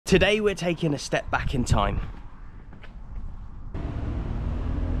Today we're taking a step back in time.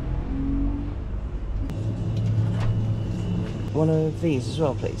 One of these as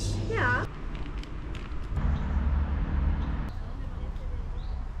well, please. Yeah.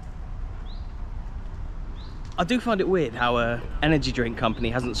 I do find it weird how an energy drink company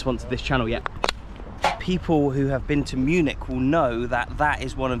hasn't sponsored this channel yet. People who have been to Munich will know that that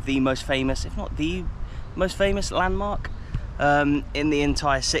is one of the most famous, if not the most famous landmark in the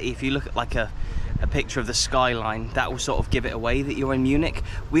entire city. If you look at like a picture of the skyline, that will sort of give it away that you're in Munich.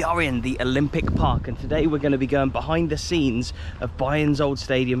 We are in the Olympic Park, and today we're going to be going behind the scenes of Bayern's old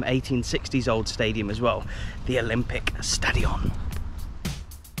stadium, 1860s old stadium as well, the Olympiastadion.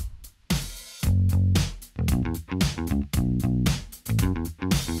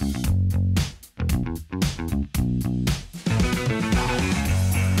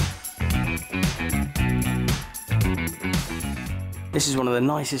 This is one of the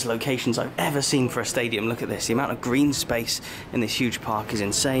nicest locations I've ever seen for a stadium. Look at this, the amount of green space in this huge park is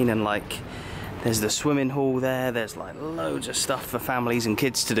insane, and like there's the swimming hall there, there's like loads of stuff for families and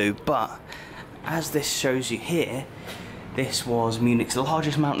kids to do. But as this shows you here, this was Munich's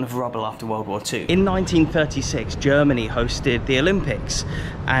largest mountain of rubble after World War II. In 1936, Germany hosted the Olympics,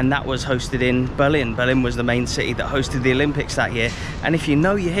 and that was hosted in Berlin. Berlin was the main city that hosted the Olympics that year. And if you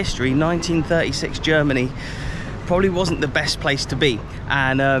know your history, 1936 Germany probably wasn't the best place to be,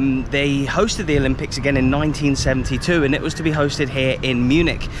 and they hosted the Olympics again in 1972, and it was to be hosted here in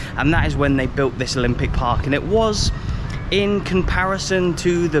Munich, and that is when they built this Olympic Park. And it was, in comparison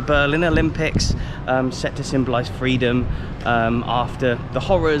to the Berlin Olympics, set to symbolize freedom after the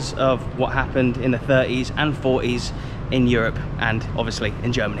horrors of what happened in the 30s and 40s in Europe and obviously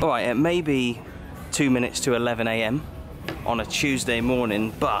in Germany. All right, it may be 2 minutes to 11 AM on a Tuesday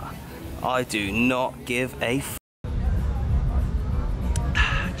morning, but I do not give a f.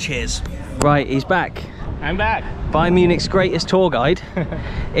 Cheers. Right, he's back. I'm back. Bayern Munich's greatest tour guide.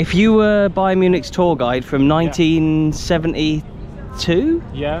 If you were Bayern Munich's tour guide from 1972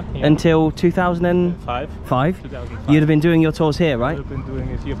 until 2005, 2005, you'd have been doing your tours here, right? I've been doing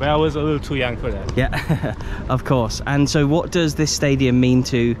it here, but I was a little too young for that. Yeah, of course. And so what does this stadium mean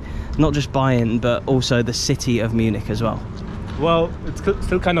to not just Bayern, but also the city of Munich as well? Well, it's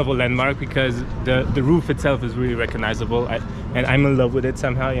still kind of a landmark because the roof itself is really recognizable, and I'm in love with it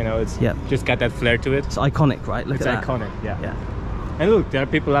somehow. You know, it's just got that flair to it. It's iconic, right? Look at that. It's iconic, yeah. And look, there are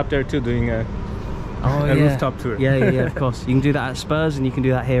people up there too doing a rooftop tour. Yeah, of course. You can do that at Spurs, and you can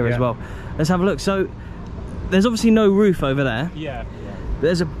do that here as well. Let's have a look. So, there's obviously no roof over there. Yeah.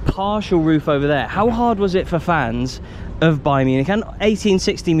 There's a partial roof over there. How hard was it for fans of Bayern Munich, and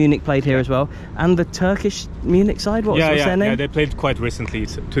 1860 Munich played here as well, and the Turkish Munich side? What's their name? Yeah, they played quite recently.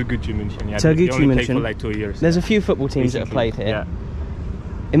 It's Türkgücü München. Yeah, Türkgücü they only München. played for like 2 years. There's a few football teams that have played here. Yeah.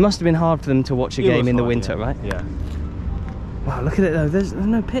 It must have been hard for them to watch a game in the winter, right? Yeah. Wow, look at it though. There's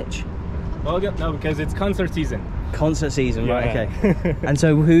no pitch. Well, no, because it's concert season. Concert season, right? Okay. And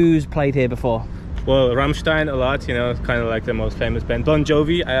so, who's played here before? Well, Rammstein a lot, you know, kind of like the most famous band. Bon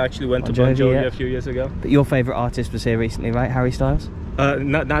Jovi, I actually went to Bon Jovi a few years ago. But your favourite artist was here recently, right? Harry Styles?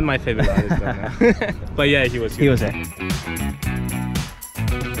 Not my favourite artist, no. But yeah, he was here. He was here.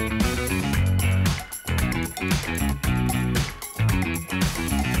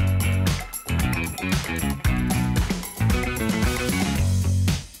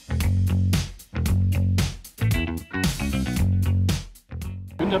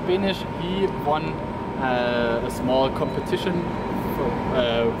 He won a small competition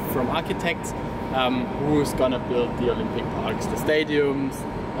from architects who's gonna build the Olympic parks, the stadiums,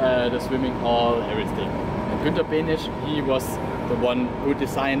 the swimming hall, everything. And Günter Benisch, he was the one who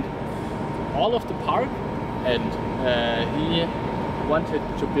designed all of the park, and he wanted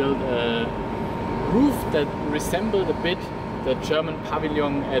to build a roof that resembled a bit the German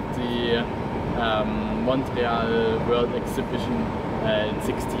pavilion at the Montreal World Exhibition in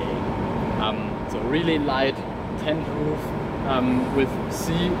 '68. So really light, tent roof with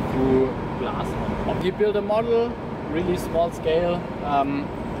see-through glass on top. He built a model, really small scale.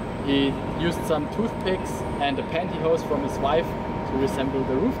 He used some toothpicks and a pantyhose from his wife to resemble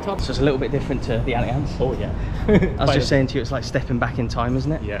the rooftop. So it's a little bit different to the Allianz. Oh yeah. I was just saying to you, it's like stepping back in time,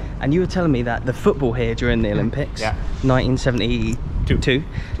 isn't it? Yeah. And you were telling me that the football here during the Olympics, 1972,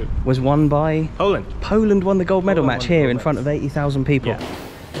 was won by Poland. Poland won the gold medal match here in front of 80,000 people. Yeah.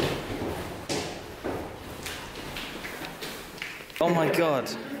 Oh my God.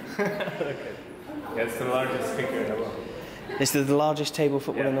 That's the largest figure in the world. This is the largest table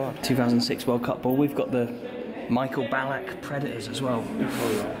football in the world. 2006 World Cup ball. We've got the Michael Ballack Predators as well.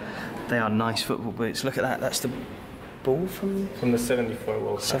 They are nice football boots. Look at that. That's the ball from the 74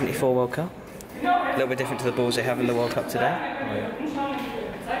 World Cup. 74 World Cup. A little bit different to the balls they have in the World Cup today. Oh, yeah.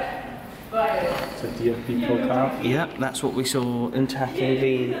 It's a DFB Pokal. Yeah, that's what we saw Unterhaching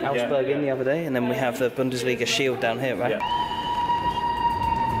v Augsburg in the other day, and then we have the Bundesliga shield down here, right? Yeah.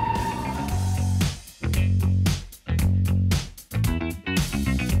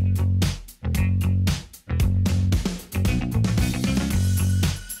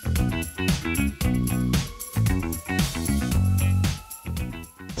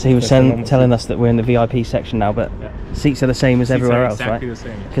 So he was telling us that we're in the VIP section now, but seats are the same as everywhere else, right? Exactly the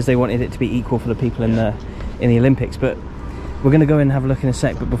same. Because they wanted it to be equal for the people in the Olympics. But we're going to go in and have a look in a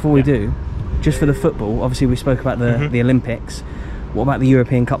sec. But before we do, just for the football, obviously we spoke about the Olympics. What about the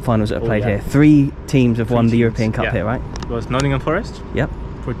European Cup finals that are played here? 3 teams have won the European Cup here, right? It was Nottingham Forest. Yep.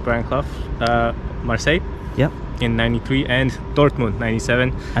 With Brian Clough. Marseille. Yep. In '93 and Dortmund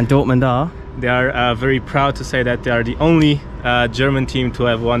 '97. And Dortmund are? They are very proud to say that they are the only German team to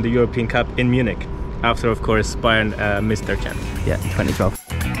have won the European Cup in Munich. After, of course, Bayern missed their chance. Yeah, 2012.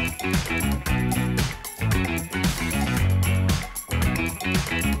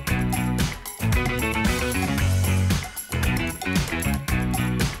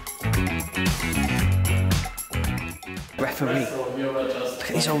 Referee. Look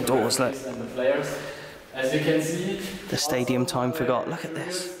at these old doors, look. As you can see, the stadium time forgot. Look at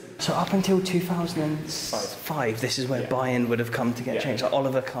this. So up until 2005, this is where Bayern would have come to get changed. Like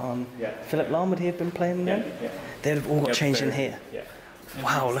Oliver Kahn, Philipp Lahm, would he have been playing then? They'd have all got changed in here.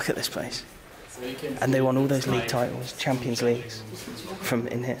 Wow, look at this place. And they won all those league titles, Champions Leagues, from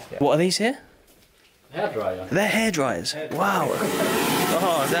in here. What are these here? hairdryer. They're hairdryers. Wow.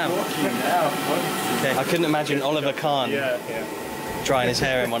 Oh, damn. Okay. I couldn't imagine Oliver Kahn drying his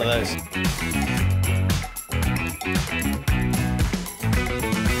hair in one of those.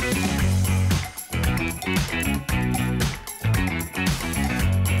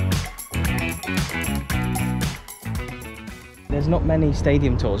 There's not many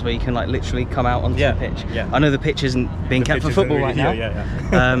stadium tours where you can like literally come out onto the pitch. Yeah. I know the pitch isn't being kept for football right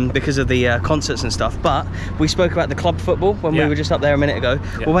now because of the concerts and stuff, but we spoke about the club football when we were just up there a minute ago.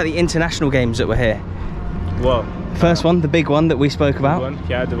 What about the international games that were here? Well, first one, the big one that we spoke about.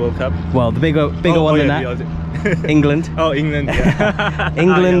 Yeah, the World Cup. Well, the bigger one than that. England. Oh, England. Yeah.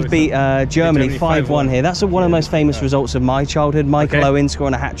 England beat Germany 5-1 here. That's one of the most famous results of my childhood. Michael Owen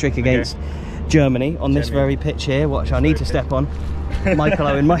scoring a hat-trick against Germany on this very pitch here. Watch, I need to step on. Michael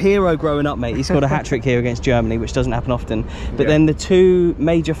Owen, my hero growing up, mate. He scored a hat-trick here against Germany, which doesn't happen often. But then the two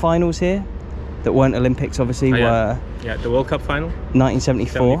major finals here that weren't Olympics, obviously, were... Yeah, the World Cup final.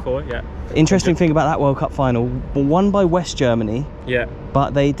 1974. Yeah. Interesting thing about that World Cup final, won by West Germany. Yeah.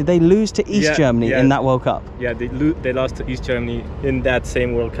 But did they lose to East Germany in that World Cup? Yeah, they lost to East Germany in that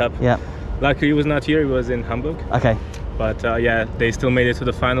same World Cup. Yeah. Luckily, he was not here. He was in Hamburg. Okay. But yeah, they still made it to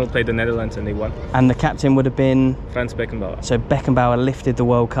the final, played the Netherlands, and they won. And the captain would have been? Franz Beckenbauer. So Beckenbauer lifted the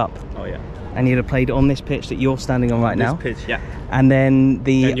World Cup. Oh yeah. And he'd have played on this pitch that you're standing on right now. This pitch, yeah. And then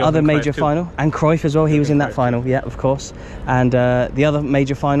the other major final, and Cruyff as well, he was in that final, yeah, of course. And the other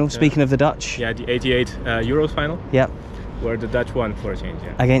major final, speaking of the Dutch. Yeah, the 88 Euros final. Yeah. Where the Dutch won for a change,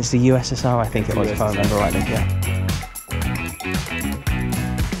 yeah. Against the USSR, I think it was, if I remember rightly, yeah.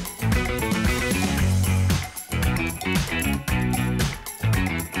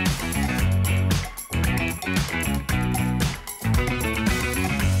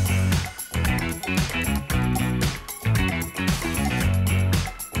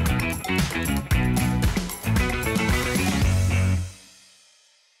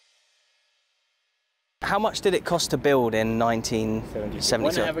 How much did it cost to build in 1972?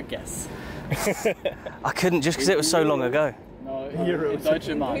 Want to have a guess? I couldn't, just because it was so long ago. No, Euros.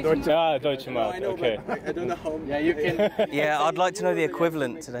 Deutsche Mark. Deutsche Mark. Okay. I don't know how. Yeah, you can. Yeah, I'd like to know the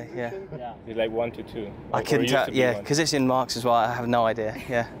equivalent today. Yeah. It's like 1 to 2. I couldn't tell. Yeah, because it's in marks as well. I have no idea.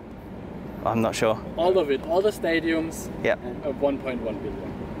 Yeah. I'm not sure. All of it, all the stadiums. Yeah. 1.1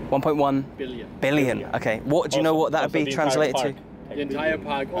 billion. 1.1 billion. Billion. Okay. What do you know? What that would be translated to? The entire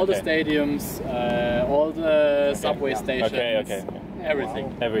park, all the stadiums, all the subway stations,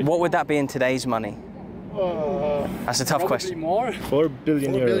 everything. What would that be in today's money? That's a tough question. More. 4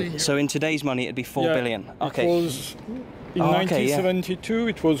 billion euros. So in today's money, it'd be 4 billion. Okay. It was in 1972.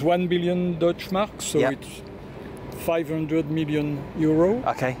 It was 1 billion Dutch marks, so it's 500 million euro.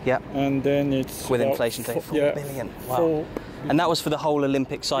 Okay. Yeah. And then it's with inflation, 4 billion. Wow. And that was for the whole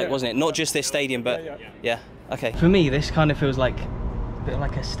Olympic site, wasn't it? Not just this stadium, but yeah. Okay. For me, this kind of feels like a bit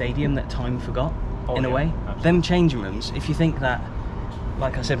like a stadium that time forgot, in a way. Absolutely. Them changing rooms, if you think that,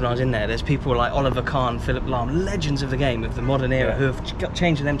 like I said when I was in there, there's people like Oliver Kahn, Philipp Lahm, legends of the game, of the modern era, who have got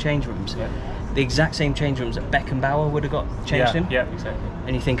changed in them change rooms. the exact same change rooms that Beckenbauer would have got changed in. Yeah, exactly.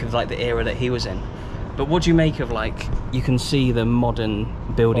 And you think of like the era that he was in. But what do you make of, like, you can see the modern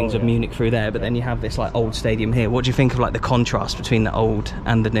buildings of Munich through there, but then you have this like old stadium here. What do you think of like the contrast between the old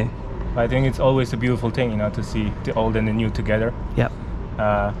and the new? I think it's always a beautiful thing, you know, to see the old and the new together. Yep.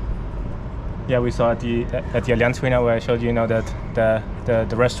 Yeah, we saw at the Allianz Arena where I showed you, you know, that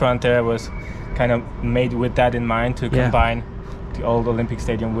the restaurant there was kind of made with that in mind, to combine the old Olympic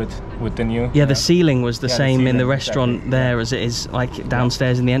Stadium with the new. Yeah, the ceiling was the same in the restaurant there as it is like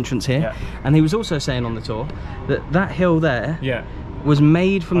downstairs in the entrance here. Yeah. And he was also saying on the tour that that hill there was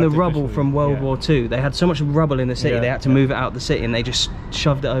made from the rubble from World War II. They had so much rubble in the city, they had to move it out of the city, and they just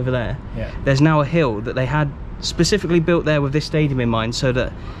shoved it over there. Yeah. There's now a hill that they had specifically built there with this stadium in mind, so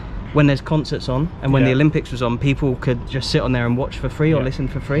that when there's concerts on and when the Olympics was on, people could just sit on there and watch for free or listen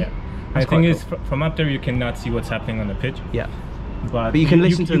for free. I think it's from up there you cannot see what's happening on the pitch. Yeah. But you can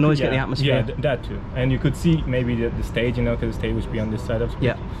listen to the noise, get the atmosphere. Yeah, that too. And you could see maybe the stage, you know, because the stage would be on this side of the pitch.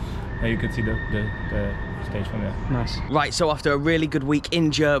 Yeah. You could see the stage from there. Nice. Right, so after a really good week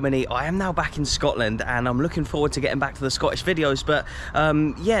in Germany, I am now back in Scotland, and I'm looking forward to getting back to the Scottish videos. But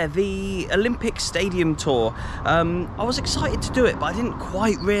yeah, the Olympic Stadium tour, I was excited to do it, but I didn't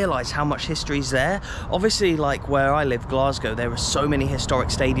quite realise how much history's there. Obviously, like where I live, Glasgow, there are so many historic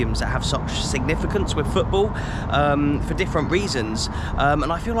stadiums that have such significance with football for different reasons.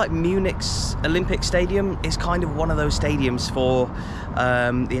 And I feel like Munich's Olympic Stadium is kind of one of those stadiums for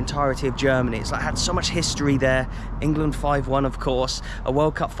the entirety of Germany. It's like had so much history there. England 5-1, of course, a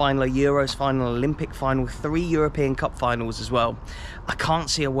World Cup final, a Euros final, Olympic final, 3 European Cup finals as well. I can't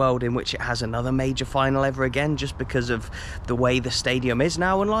see a world in which it has another major final ever again, just because of the way the stadium is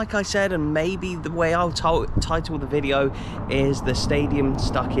now. And like I said, and maybe the way I'll title the video is the stadium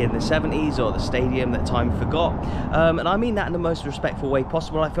stuck in the 70s, or the stadium that time forgot. And I mean that in the most respectful way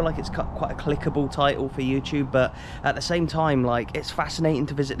possible. I feel like it's quite a clickable title for YouTube, but at the same time, like, it's fascinating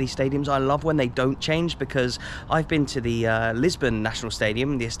to visit these stadiums. I love when they don't change, because I've been to the Lisbon National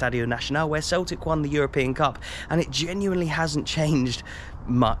Stadium, the Estadio Nacional, where Celtic won the European Cup, and it genuinely hasn't changed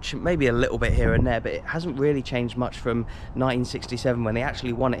much, maybe a little bit here and there, but it hasn't really changed much from 1967 when they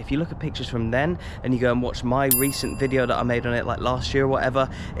actually won it. If you look at pictures from then and you go and watch my recent video that I made on it like last year or whatever,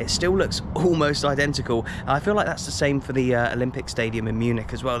 it still looks almost identical. And I feel like that's the same for the Olympic Stadium in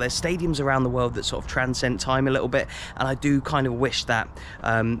Munich as well. There's stadiums around the world that sort of transcend time a little bit, and I do kind of wish that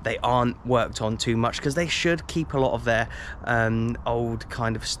they aren't worked on too much, because they should keep a lot of their old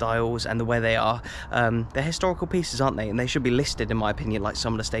kind of styles and the way they are. They're historical pieces, aren't they? And they should be listed, in my opinion, like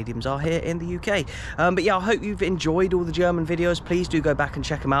some of the stadiums are here in the UK. But yeah, I hope you've enjoyed all the German videos. Please do go back and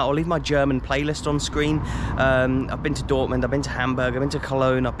check them out. I'll leave my German playlist on screen. I've been to Dortmund, I've been to Hamburg, I've been to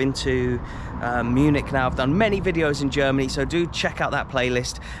Cologne, I've been to Munich now. I've done many videos in Germany, so do check out that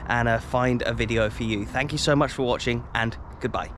playlist and find a video for you. Thank you so much for watching, and goodbye.